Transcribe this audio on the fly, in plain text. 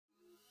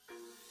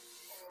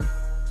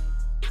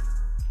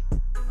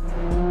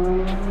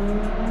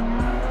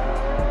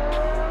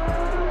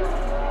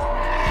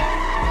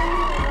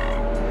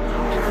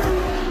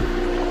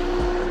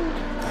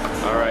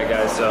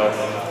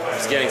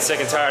sick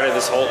and tired of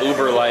this whole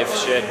Uber life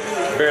shit.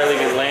 Barely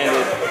even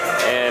landed,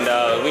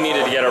 and we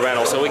needed to get a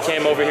rental. So we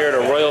came over here to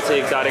Royalty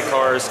Exotic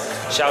Cars.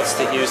 Shouts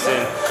to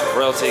Houston,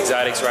 Royalty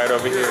Exotics right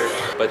over here.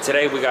 But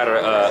today we got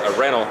a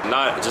rental,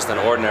 not just an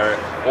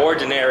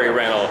ordinary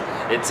rental.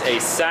 It's a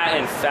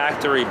satin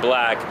factory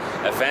black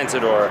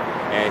Aventador,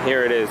 and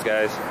here it is,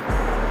 guys.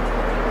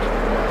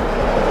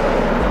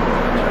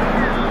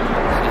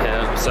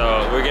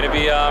 So we're gonna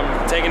be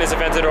taking this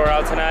Aventador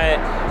out tonight,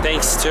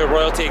 thanks to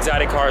Royalty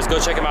Exotic Cars. Go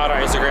check them out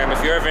on Instagram.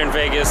 If you're ever in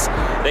Vegas,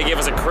 they give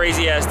us a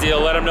crazy ass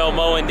deal. Let them know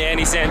Mo and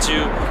Danny sent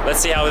you.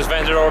 Let's see how this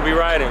Aventador will be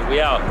riding.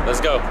 We out,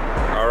 let's go.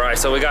 All right,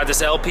 so we got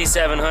this LP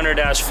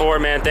 700-4,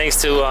 man, thanks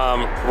to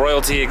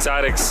Royalty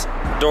Exotics.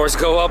 Doors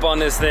go up on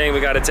this thing. We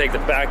gotta take the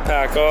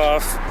backpack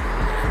off.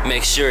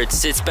 Make sure it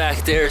sits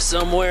back there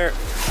somewhere.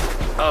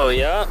 Oh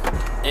yeah,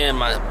 and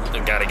we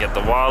gotta get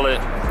the wallet,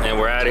 and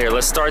we're out of here.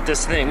 Let's start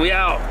this thing, we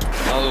out.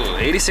 Oh,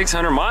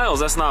 8,600 miles,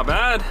 that's not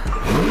bad.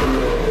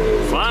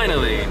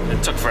 Finally,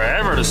 it took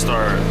forever to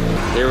start.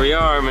 Here we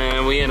are,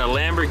 man, we in a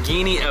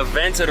Lamborghini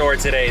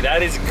Aventador today.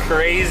 That is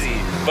crazy.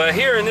 But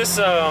here in this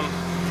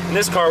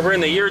car, we're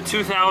in the year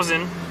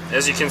 2000,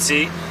 as you can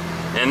see.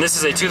 And this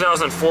is a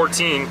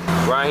 2014,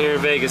 right here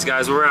in Vegas,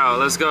 guys. We're out,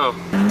 let's go.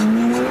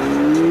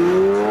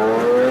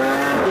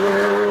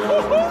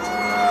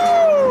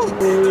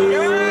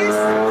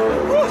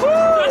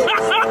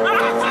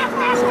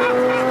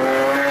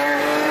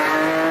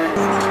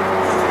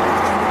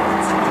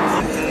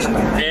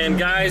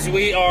 Guys,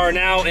 we are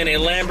now in a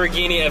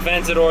Lamborghini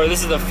Aventador.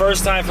 This is the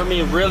first time for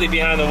me really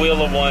behind the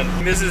wheel of one.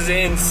 This is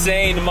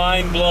insane,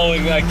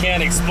 mind-blowing. I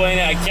can't explain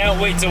it. I can't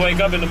wait to wake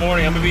up in the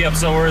morning. I'm gonna be up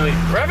so early.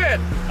 Rev it!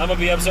 I'm gonna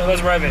be up so,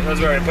 let's rev it, let's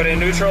rev it. Put it in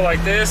neutral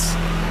like this.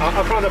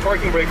 I'll put on the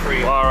parking brake for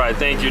you. All right,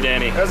 thank you,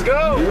 Danny. Let's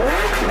go!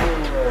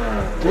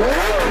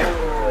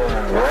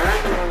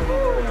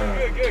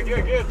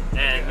 Good.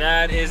 And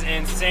that is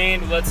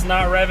insane. Let's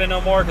not rev it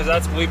no more,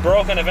 because we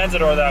broke an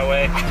Aventador that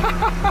way.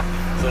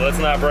 So let's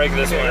not break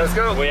this one. Let's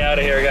go. We out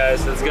of here,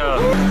 guys. Let's go.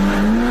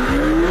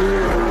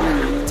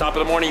 Top of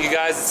the morning, you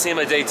guys. It's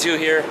Sema day 2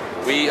 here.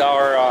 We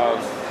are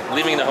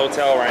leaving the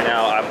hotel right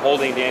now. I'm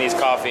holding Danny's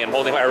coffee and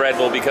holding my Red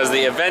Bull because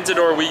the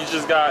Aventador we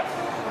just got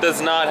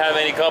does not have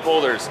any cup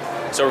holders.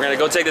 So we're gonna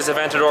go take this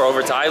Aventador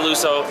over to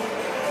Iluso.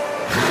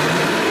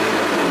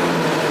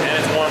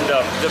 And it's warmed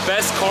up. The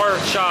best car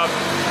shop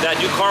that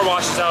do car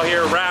washes out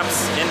here,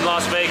 Wraps in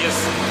Las Vegas.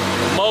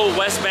 Mo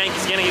West Bank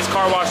is getting his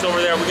car washed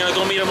over there. We're gonna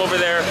go meet him over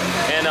there,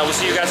 and we'll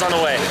see you guys on the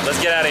way. Let's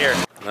get out of here.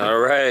 All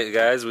right,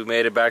 guys, we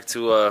made it back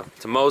to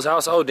Mo's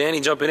house. Oh, Danny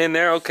jumping in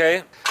there,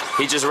 okay.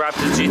 He just wrapped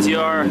his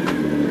GTR,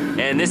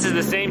 and this is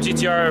the same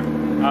GTR,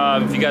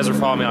 if you guys are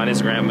following me on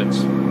Instagram, which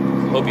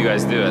hope you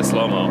guys do, at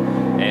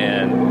Slow-Mo.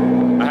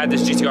 And I had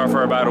this GTR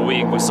for about a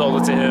week. We sold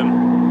it to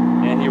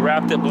him, and he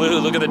wrapped it blue.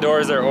 Look at the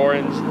doors, they're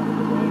orange.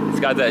 It's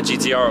got that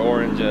GTR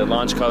orange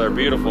launch color,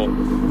 beautiful.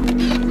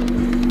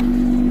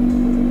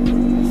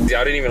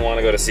 I didn't even want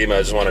to go to Sema, I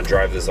just want to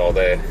drive this all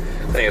day. I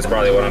think it's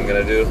probably what I'm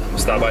gonna do.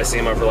 Stop by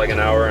Sema for like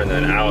an hour and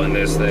then out in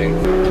this thing.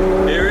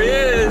 Here he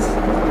is!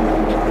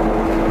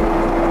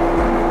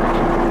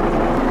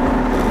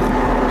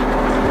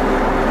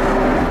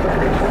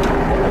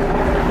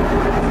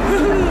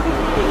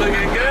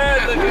 Looking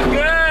good, looking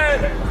good!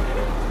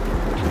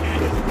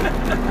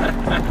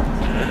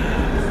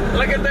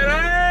 Look at that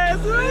ass!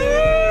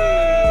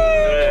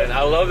 Man,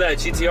 I love that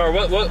GTR.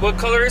 What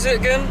color is it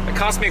again? A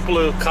cosmic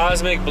blue.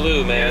 Cosmic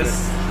blue, man.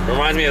 Yes.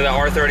 Reminds me of the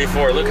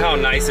R34. Look how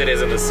nice it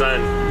is in the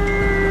sun.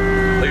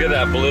 Look at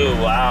that blue,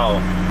 wow.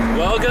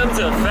 Welcome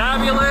to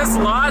fabulous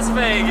Las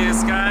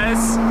Vegas,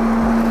 guys.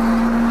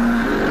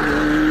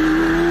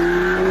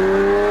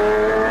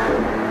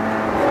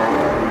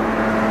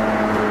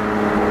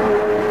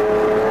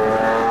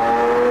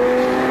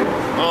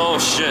 Oh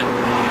shit.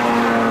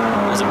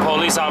 There's a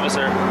police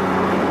officer.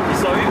 He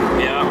saw you?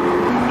 Yeah.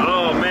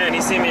 Oh man,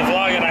 he seen me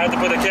vlogging. I had to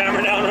put the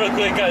camera down real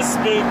quick, got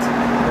spooked.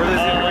 Where does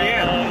he bring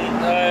in?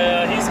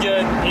 He's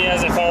good. He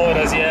hasn't followed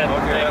us yet.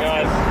 Okay, thank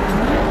God.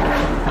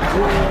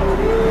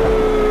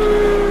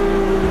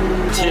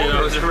 Yeah,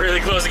 I was really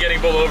close to getting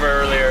pulled over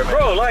earlier.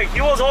 Bro, like, he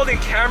was holding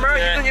camera,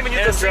 Yeah, he didn't even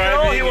use and the signal,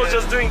 driving, he was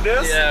just doing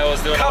this. Yeah, I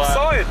was doing Cop a lot.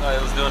 saw it. I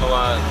was doing a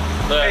lot.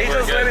 Look, And he we're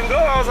just good. let him go.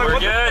 I was like, We're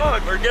what good. the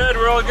fuck? We're good.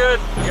 We're all good.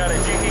 We got a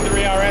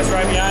GT3 RS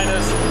right behind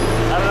us.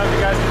 I don't know if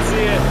you guys can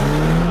see it.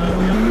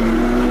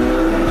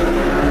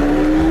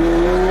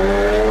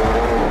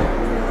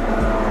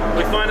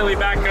 We finally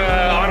back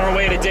on our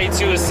way to day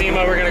 2 of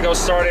Sema. We're gonna go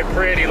start it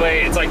pretty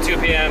late. It's like 2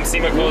 p.m.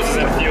 Sema closes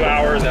in a few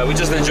hours. We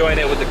just enjoying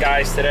it with the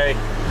guys today.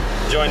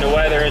 Enjoying the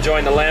weather,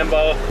 enjoying the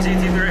Lambo.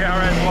 GT3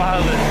 RS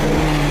wildin'.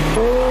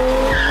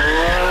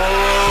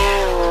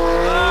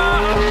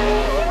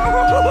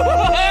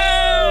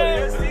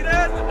 See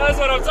that? That's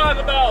what I'm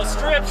talking about.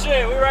 Strip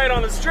shit. We're right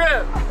on the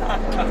strip.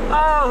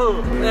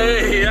 Oh,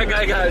 hey, that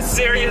guy got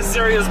serious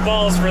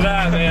balls for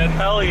that, man.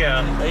 Hell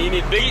yeah. Hey, you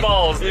need big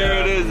balls. Here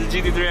it is, the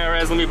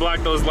GT3 RS. Let me block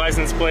those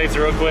license plates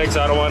real quick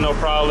so I don't want no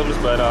problems,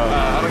 but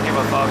I don't give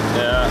a fuck.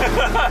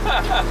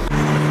 yeah.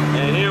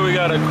 And here we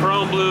got a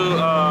chrome blue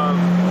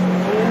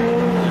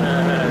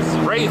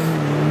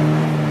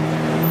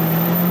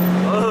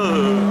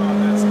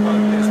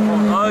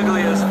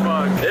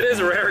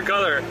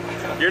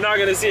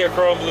to see a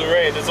chrome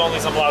Blu-ray. There's only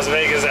some Las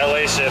Vegas,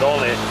 LA shit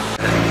only.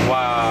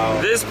 Wow.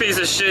 This piece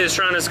of shit is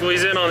trying to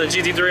squeeze in on the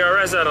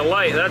GT3 RS at a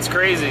light. That's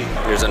crazy.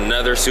 Here's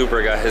another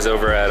Super guys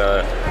over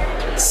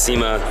at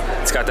Sema.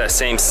 It's got that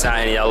same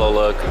satin yellow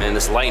look. Man,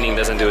 this lightning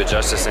doesn't do it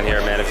justice in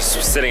here, man. If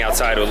it's sitting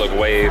outside, it would look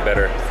way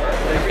better.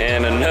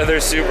 And another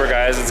Super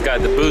guys. It's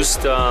got the boost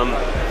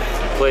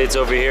plates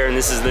over here, and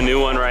this is the new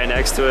one right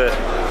next to it.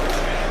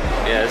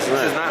 Yeah, this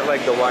is not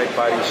like the wide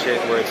body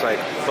shit where it's like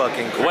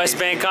fucking crazy. West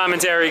Bank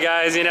commentary,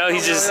 guys. You know,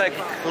 he's just like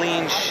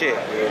clean shit,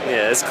 dude.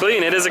 Yeah, it's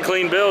clean. It is a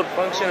clean build.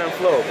 Function and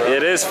flow, bro.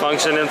 It is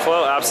function and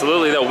flow.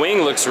 Absolutely. The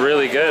wing looks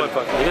really good. Look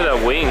at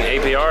that wing,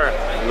 APR.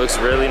 It looks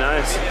really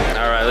nice.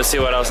 All right, let's see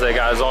what else they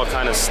got. There's all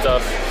kind of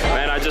stuff.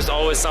 Man, I just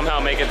always somehow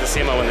make it to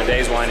Sema when the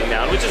day's winding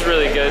down, which is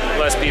really good.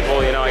 Less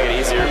people, you know, I get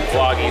easier,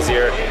 vlog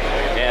easier.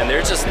 And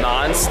they're just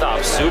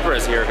non-stop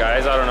Supras here,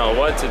 guys. I don't know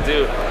what to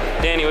do.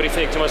 Danny, what do you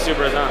think? Too much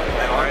Supras, huh?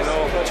 I know.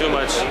 Too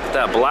much.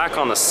 That black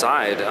on the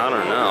side, I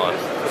don't know.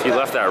 If you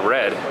left that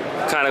red,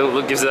 kind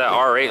of gives it that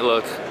R8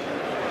 look.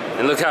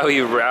 And look how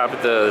he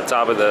wrapped the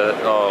top of the,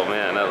 oh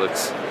man, that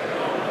looks,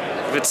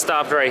 if it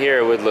stopped right here,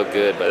 it would look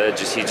good, but that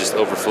he just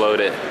overflowed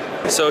it.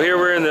 So here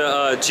we're in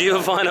the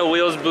Giovanna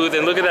Wheels booth,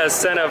 and look at that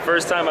Sena,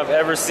 first time I've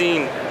ever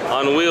seen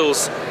on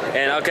wheels.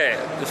 And okay,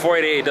 the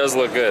 488 does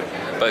look good,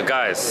 but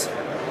guys,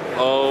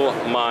 oh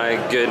my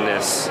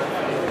goodness.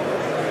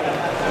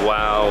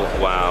 Wow,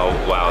 wow,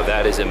 wow,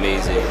 that is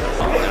amazing.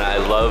 And I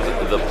love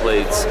the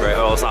plates, right?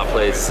 Oh, it's not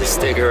plates, it's a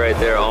sticker right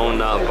there, own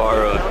not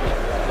borrowed.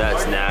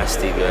 That's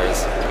nasty,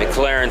 guys.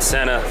 McLaren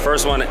Sena,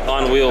 first one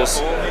on wheels.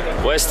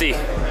 Westy.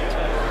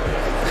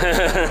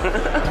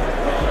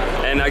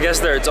 And I guess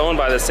it's owned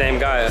by the same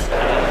guy.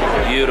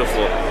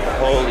 Beautiful,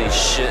 holy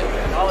shit.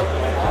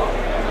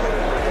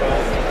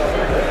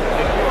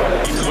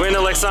 We're in the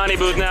Lexani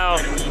booth now,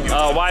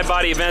 wide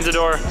body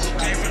Aventador.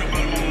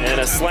 And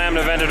a slammed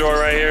Aventador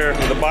right here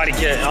with a body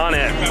kit on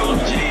it.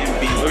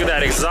 Look at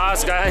that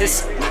exhaust,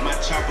 guys.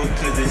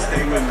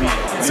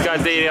 It's got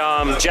the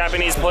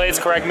Japanese plates,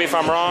 correct me if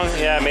I'm wrong.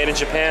 Yeah, made in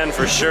Japan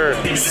for sure.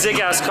 Sick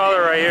ass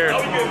color right here.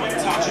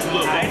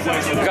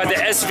 Got the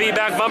SV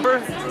back bumper.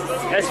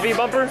 SV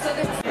bumper.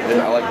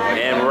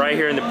 And right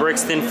here in the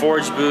Brixton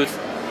Forge booth,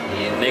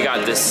 they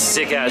got this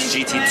sick ass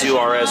GT2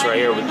 RS right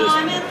here with this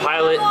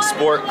Pilot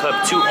Sport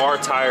Cup 2R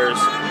tires,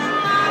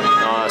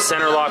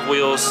 center lock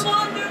wheels.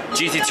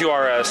 GT2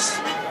 RS,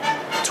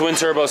 twin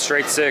turbo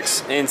straight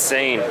six,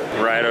 insane.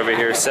 Right over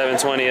here,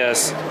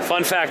 720S.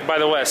 Fun fact by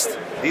the West.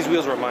 These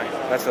wheels were mine.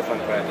 That's the fun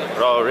fact.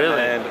 Oh,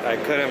 really? And I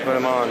couldn't put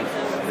them on,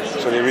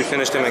 so they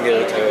refinished them and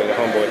gave it to the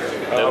homeboy.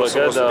 They look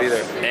good though.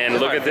 And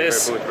look at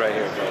this. Booth right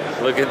here.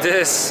 Look at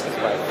this.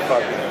 That's my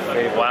fucking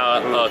favorite.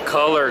 Wow,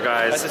 color,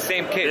 guys. That's the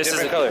same kit, this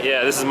different is, color.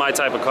 Yeah, this is my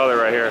type of color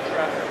right here.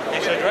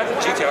 Hey, should I drive the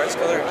GTR's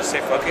color and just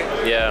say fuck it?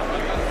 Yeah,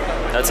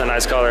 that's a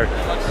nice color.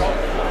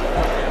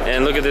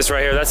 And look at this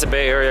right here. That's a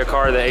Bay Area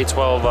car, the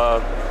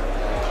A12.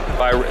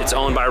 It's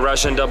owned by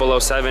Russian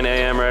 007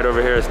 AM right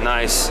over here. It's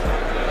nice.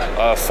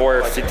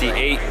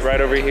 458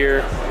 right over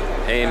here.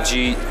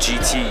 AMG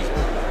GT.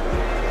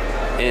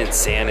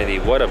 Insanity.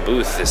 What a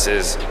booth this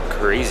is.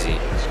 Crazy.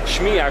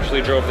 Shmi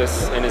actually drove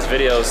this in his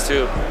videos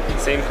too.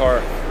 Same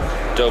car.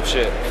 Dope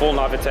shit. Full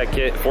Novitec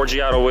kit.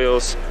 4G Auto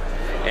wheels.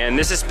 And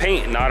this is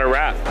paint, not a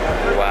wrap.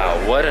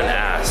 Wow, what an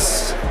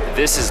ass.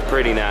 This is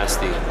pretty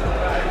nasty.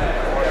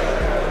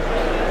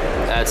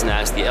 That's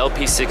nasty.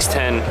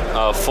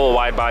 LP610 full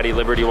wide body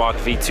Liberty Walk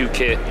V2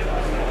 kit.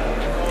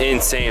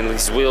 Insane.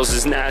 These wheels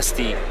is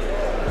nasty.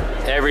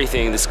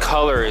 Everything. This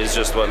color is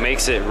just what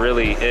makes it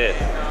really it.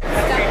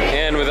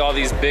 And with all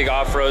these big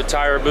off-road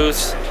tire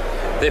booths,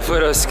 they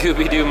put a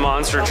Scooby-Doo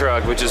monster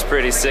truck, which is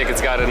pretty sick.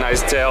 It's got a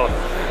nice tail.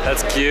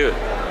 That's cute.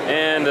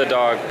 And a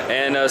dog.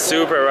 And a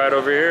Supra right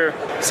over here.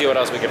 See what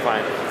else we can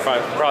find.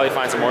 Probably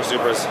find some more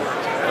Supras.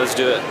 Let's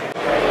do it.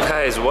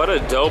 Guys, what a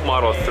dope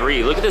Model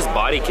 3. Look at this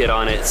body kit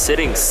on it.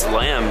 Sitting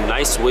slam.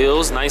 Nice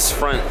wheels, nice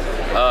front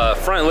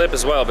lip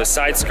as well. But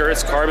side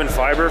skirts, carbon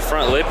fiber,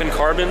 front lip in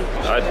carbon.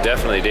 I'd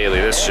definitely daily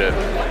this shit.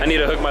 I need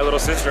to hook my little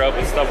sister up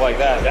and stuff like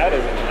that. That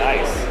is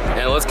nice.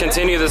 And let's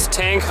continue this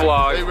tank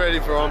vlog. They ready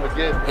for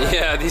Armageddon.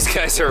 Yeah, these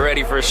guys are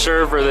ready for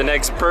sure for the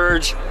next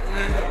purge.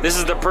 This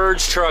is the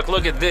purge truck.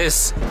 Look at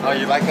this. Oh,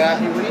 you like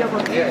that?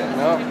 Yeah,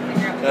 no?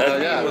 Yeah,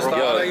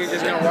 yo, you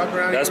just gonna walk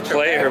around. That's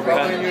player,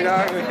 bro.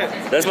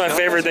 That's my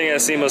favorite thing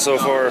at Sema so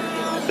far,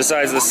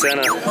 besides the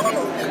Sena.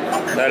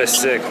 That is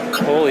sick.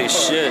 Holy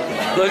shit.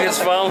 Look, it's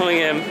following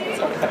him.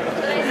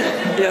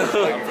 Yo,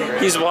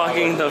 he's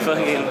walking the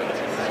fucking...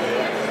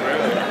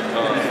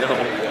 No.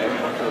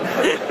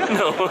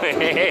 No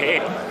way.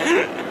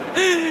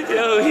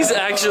 Yo, he's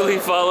actually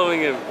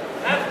following him.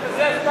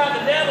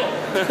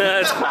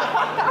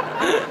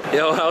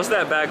 Yo, how's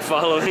that bag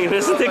following?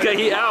 This nigga,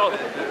 he out.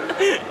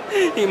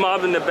 He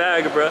mobbing the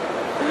bag, bro.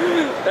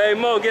 Hey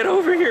Mo, get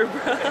over here,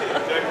 bro.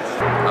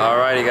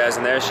 Alrighty guys,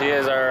 and there she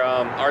is.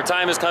 Our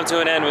time has come to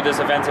an end with this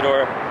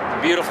Aventador.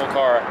 Beautiful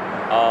car.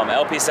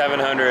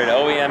 LP700,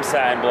 OEM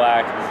satin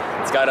black.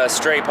 It's got a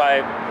straight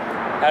pipe.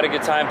 Had a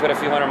good time, put a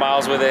few hundred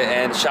miles with it,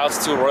 and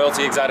shouts to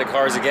Royalty Exotic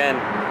Cars again.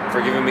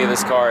 for giving me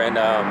this car, and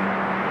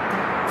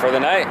for the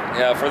night,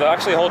 for the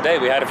actually whole day.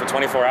 We had it for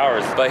 24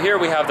 hours. But here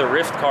we have the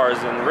Rift cars,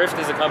 and Rift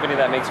is a company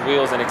that makes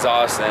wheels and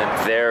exhaust,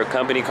 and their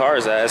company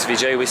cars,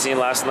 SVJ we seen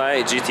last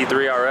night,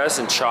 GT3 RS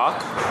and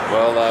Chalk.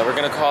 Well, we're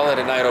gonna call it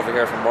a night over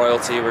here from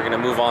Royalty. We're gonna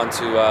move on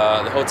to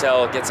the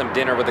hotel, get some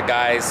dinner with the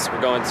guys.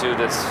 We're going to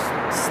this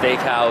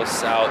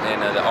steakhouse out in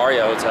the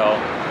Aria Hotel.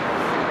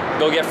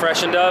 Go get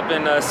freshened up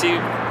and see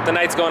the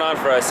night's going on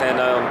for us. And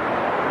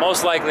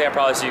most likely I'll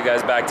probably see you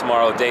guys back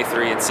tomorrow, day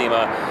 3 in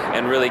Sema,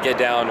 and really get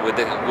down with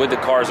the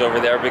cars over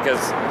there, because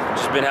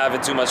just been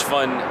having too much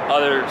fun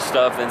other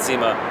stuff in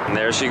Sema. And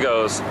there she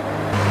goes.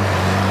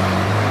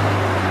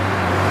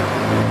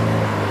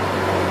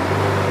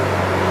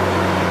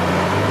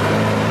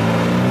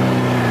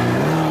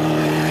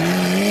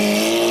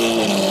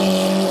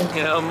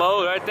 You know,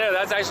 Mo right there,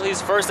 that's actually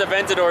his first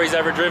Aventador he's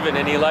ever driven,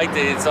 and he liked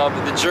it. It's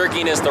the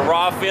jerkiness, the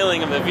raw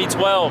feeling of the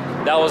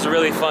V12. That was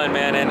really fun,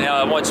 man. And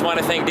I just want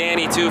to thank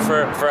Danny too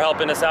for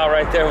helping us out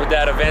right there with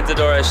that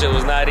Aventador. That shit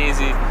was not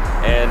easy,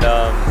 and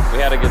we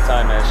had a good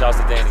time, man. Shouts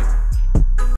to Danny.